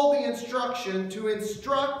Paul the instruction to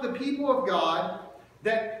instruct the people of God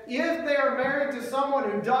that if they are married to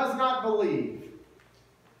someone who does not believe,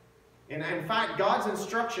 and in fact, God's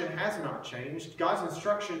instruction has not changed. God's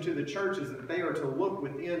instruction to the church is that they are to look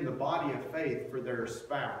within the body of faith for their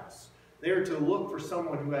spouse. They are to look for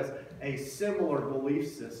someone who has a similar belief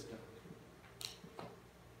system.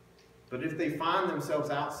 But if they find themselves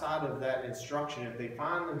outside of that instruction, if they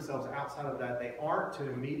find themselves outside of that, they aren't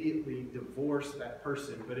to immediately divorce that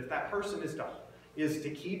person. But if that person is to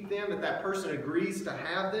keep them, if that person agrees to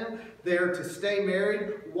have them, they're to stay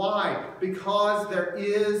married. Why? Because there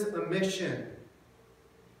is a mission.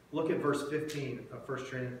 Look at verse 15 of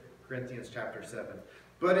 1 Corinthians chapter 7.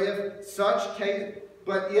 But if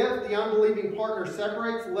the unbelieving partner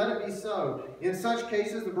separates, let it be so. In such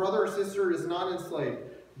cases, the brother or sister is not enslaved.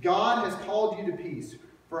 God has called you to peace.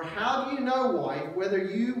 For how do you know, wife, whether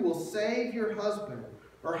you will save your husband?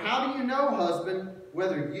 Or how do you know, husband,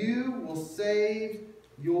 whether you will save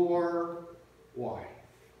your wife?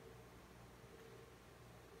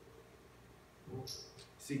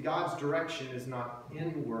 See, God's direction is not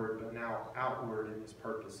inward, but now outward in his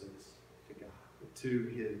purposes to God,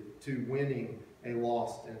 to winning a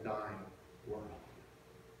lost and dying world.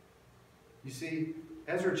 You see,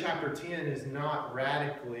 Ezra chapter 10 is not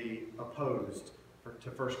radically opposed to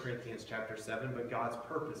 1 Corinthians chapter 7, but God's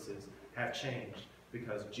purposes have changed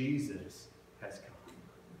because Jesus has come.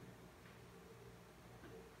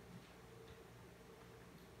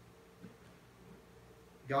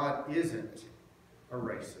 God isn't a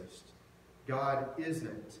racist. God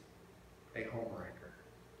isn't a homewrecker.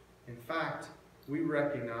 In fact, we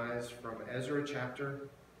recognize from Ezra chapter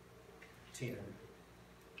 10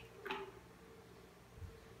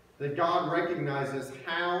 that God recognizes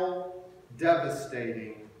how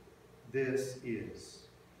devastating this is.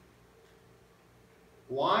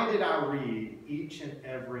 Why did I read each and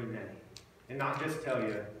every name and not just tell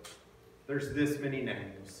you there's this many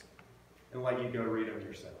names and let you go read them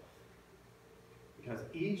yourself? Because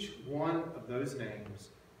each one of those names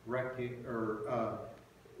recognizes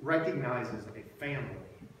a family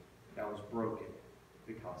that was broken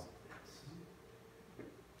because of this.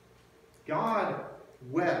 God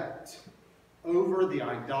wept over the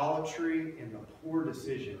idolatry and the poor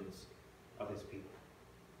decisions of his people.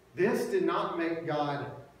 This did not make God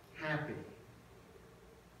happy,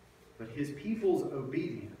 but his people's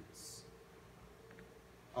obedience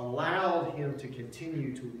allowed him to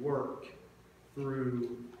continue to work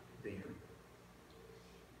through them.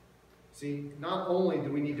 See, not only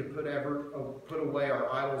do we need to put away our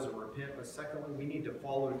idols and repent, but secondly, we need to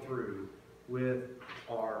follow through with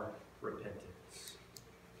our repentance.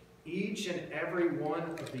 Each and every one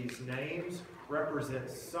of these names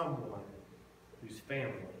represents someone whose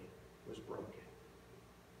family was broken.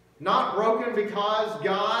 Not broken because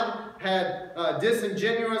God had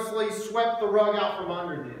disingenuously swept the rug out from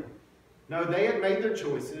under them. No, they had made their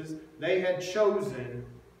choices. They had chosen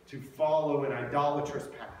to follow an idolatrous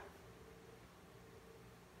path.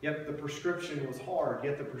 Yet the prescription was hard.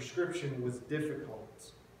 Yet the prescription was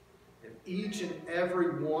difficult. And each and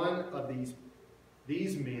every one of these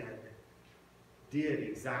men did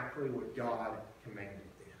exactly what God commanded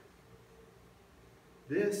them.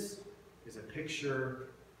 This is a picture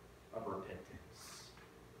of repentance.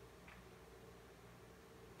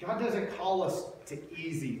 God doesn't call us to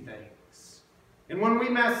easy things. And when we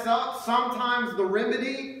mess up, sometimes the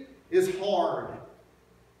remedy is hard.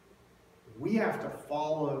 We have to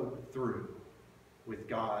follow through with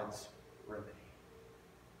God's remedy.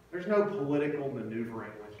 There's no political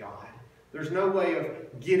maneuvering with God. There's no way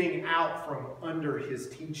of getting out from under his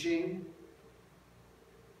teaching.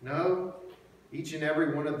 No, each and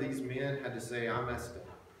every one of these men had to say, I messed up.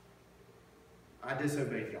 I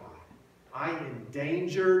disobeyed God. I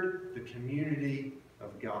endangered the community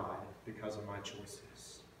of God because of my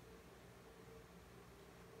choices.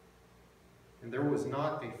 And there was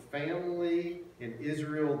not a family in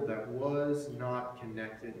Israel that was not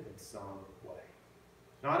connected in some way.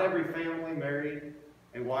 Not every family married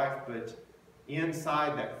a wife, but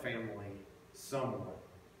inside that family, someone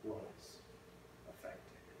was affected.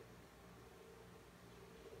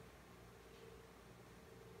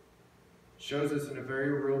 Shows us in a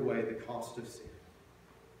very real way the cost of sin.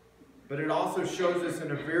 But it also shows us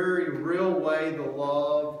in a very real way the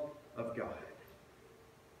love of God.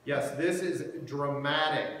 Yes, this is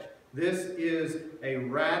dramatic. This is a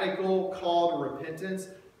radical call to repentance,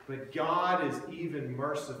 but God is even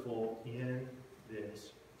merciful in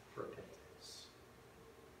this repentance.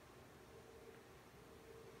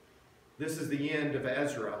 This is the end of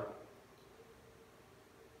Ezra.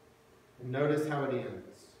 And notice how it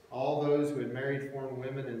ends. All those who had married foreign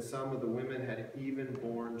women, and some of the women had even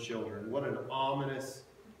borne children. What an ominous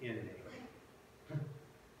ending.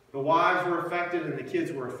 The wives were affected and the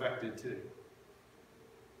kids were affected too,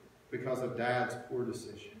 because of Dad's poor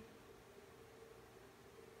decision.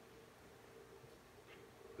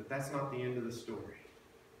 But that's not the end of the story.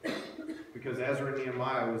 Because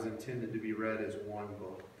Ezra-Nehemiah was intended to be read as one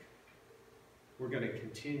book. we're going to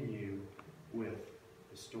continue with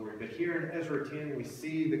the story. But here in Ezra 10, we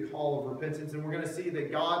see the call of repentance, and we're going to see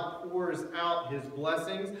that God pours out his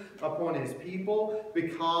blessings upon his people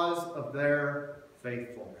because of their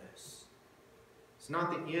faithfulness. It's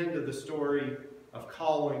not the end of the story of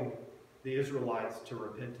calling the Israelites to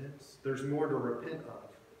repentance. There's more to repent of.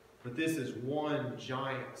 But this is one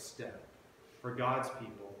giant step for God's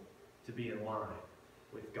people to be in line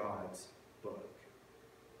with God's book.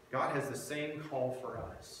 God has the same call for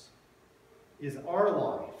us. Is our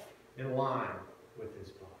life in line with his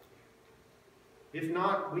book? If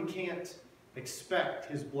not, we can't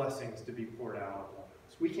expect his blessings to be poured out upon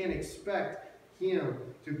us. We can't expect him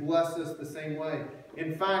to bless us the same way.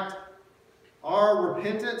 In fact, our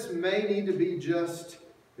repentance may need to be just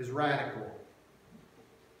as radical,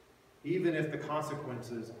 even if the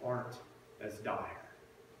consequences aren't as dire.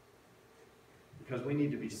 Because we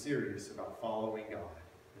need to be serious about following God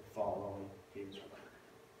and following his word.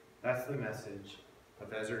 That's the message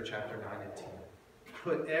of Ezra chapter 9 and 10.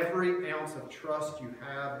 Put every ounce of trust you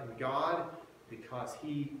have in God because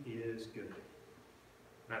he is good.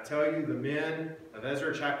 And I tell you, the men of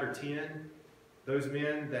Ezra chapter 10, those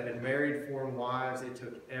men that had married foreign wives, it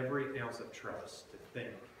took every ounce of trust to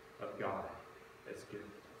think of God as good.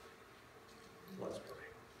 Let's pray.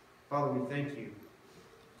 Father, we thank you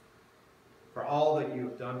for all that you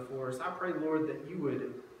have done for us. I pray, Lord, that you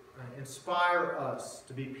would inspire us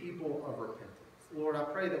to be people of repentance. Lord, I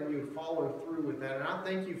pray that we would follow through with that. And I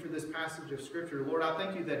thank you for this passage of Scripture. Lord, I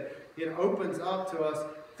thank you that it opens up to us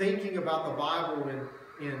thinking about the Bible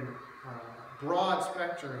in broad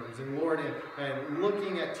spectrums. And Lord, and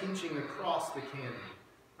looking at teaching across the canon.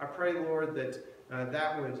 I pray, Lord, that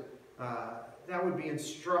that would be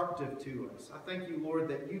instructive to us. I thank you, Lord,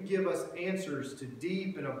 that you give us answers to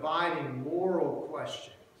deep and abiding moral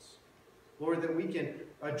questions. Lord, that we can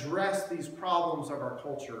address these problems of our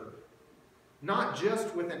culture, not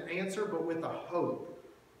just with an answer, but with a hope,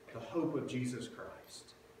 the hope of Jesus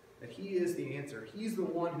Christ. That he is the answer. He's the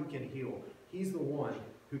one who can heal. He's the one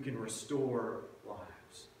who can restore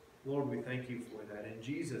lives. Lord, we thank you for that. In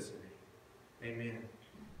Jesus' name, amen.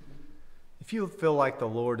 If you feel like the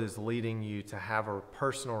Lord is leading you to have a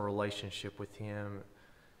personal relationship with him,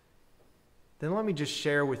 then let me just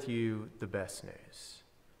share with you the best news.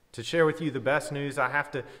 To share with you the best news, I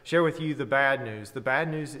have to share with you the bad news. The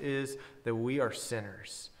bad news is that we are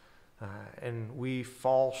sinners and we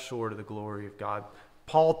fall short of the glory of God.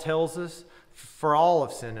 Paul tells us, for all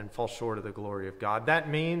have sinned and fall short of the glory of God. That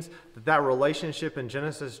means that relationship in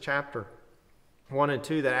Genesis chapter 1 and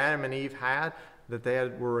 2 that Adam and Eve had, that they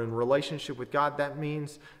were in relationship with God, that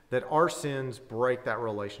means that our sins break that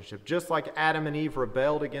relationship. Just like Adam and Eve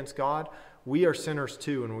rebelled against God, we are sinners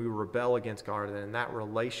too, and we rebel against God, and that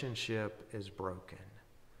relationship is broken.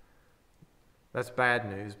 That's bad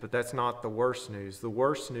news, but that's not the worst news. The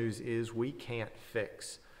worst news is we can't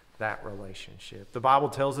fix that relationship. The Bible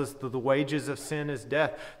tells us that the wages of sin is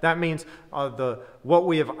death. That means what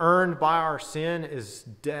we have earned by our sin is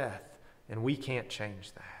death, and we can't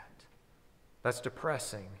change that. That's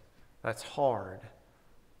depressing. That's hard.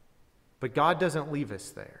 But God doesn't leave us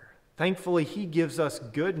there. Thankfully, he gives us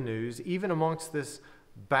good news, even amongst this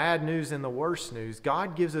bad news and the worst news.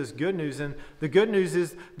 God gives us good news, and the good news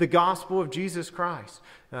is the gospel of Jesus Christ.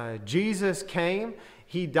 Jesus came.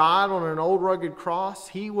 He died on an old rugged cross.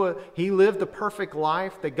 He lived the perfect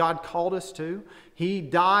life that God called us to. He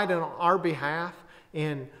died on our behalf,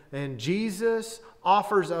 and Jesus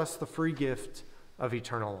offers us the free gift of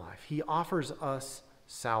eternal life. He offers us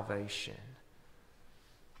salvation.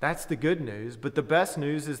 That's the good news. But the best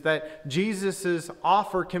news is that Jesus'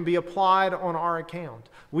 offer can be applied on our account.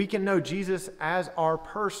 We can know Jesus as our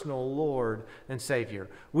personal Lord and Savior.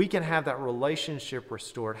 We can have that relationship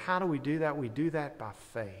restored. How do we do that? We do that by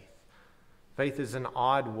faith. Faith is an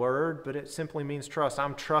odd word, but it simply means trust.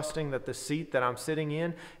 I'm trusting that the seat that I'm sitting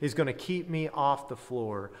in is going to keep me off the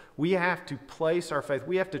floor. We have to place our faith.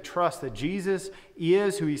 We have to trust that Jesus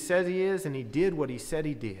is who he says he is, and he did what he said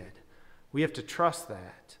he did. We have to trust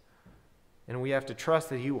that. And we have to trust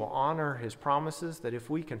that he will honor his promises, that if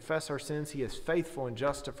we confess our sins, he is faithful and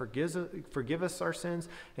just to forgive us our sins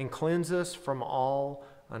and cleanse us from all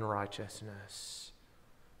unrighteousness.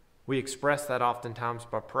 We express that oftentimes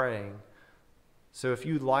by praying. So if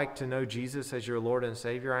you'd like to know Jesus as your Lord and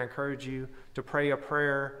Savior, I encourage you to pray a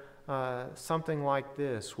prayer something like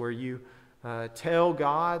this, where you tell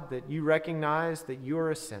God that you recognize that you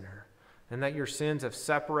are a sinner and that your sins have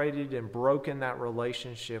separated and broken that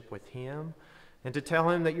relationship with him, and to tell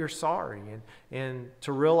him that you're sorry, and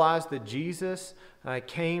to realize that Jesus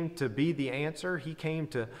came to be the answer. He came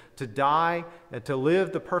to die, to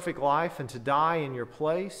live the perfect life, and to die in your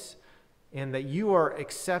place, and that you are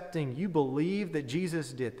accepting, you believe that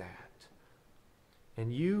Jesus did that.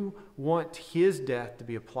 And you want his death to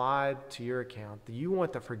be applied to your account. That you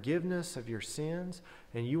want the forgiveness of your sins,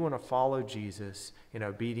 and you want to follow Jesus in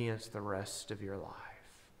obedience the rest of your life.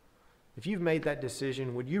 If you've made that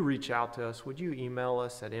decision, would you reach out to us? Would you email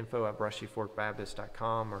us at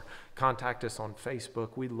info@brushyforkbaptist.com or contact us on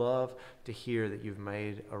Facebook? We'd love to hear that you've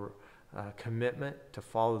made a commitment to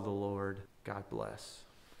follow the Lord. God bless.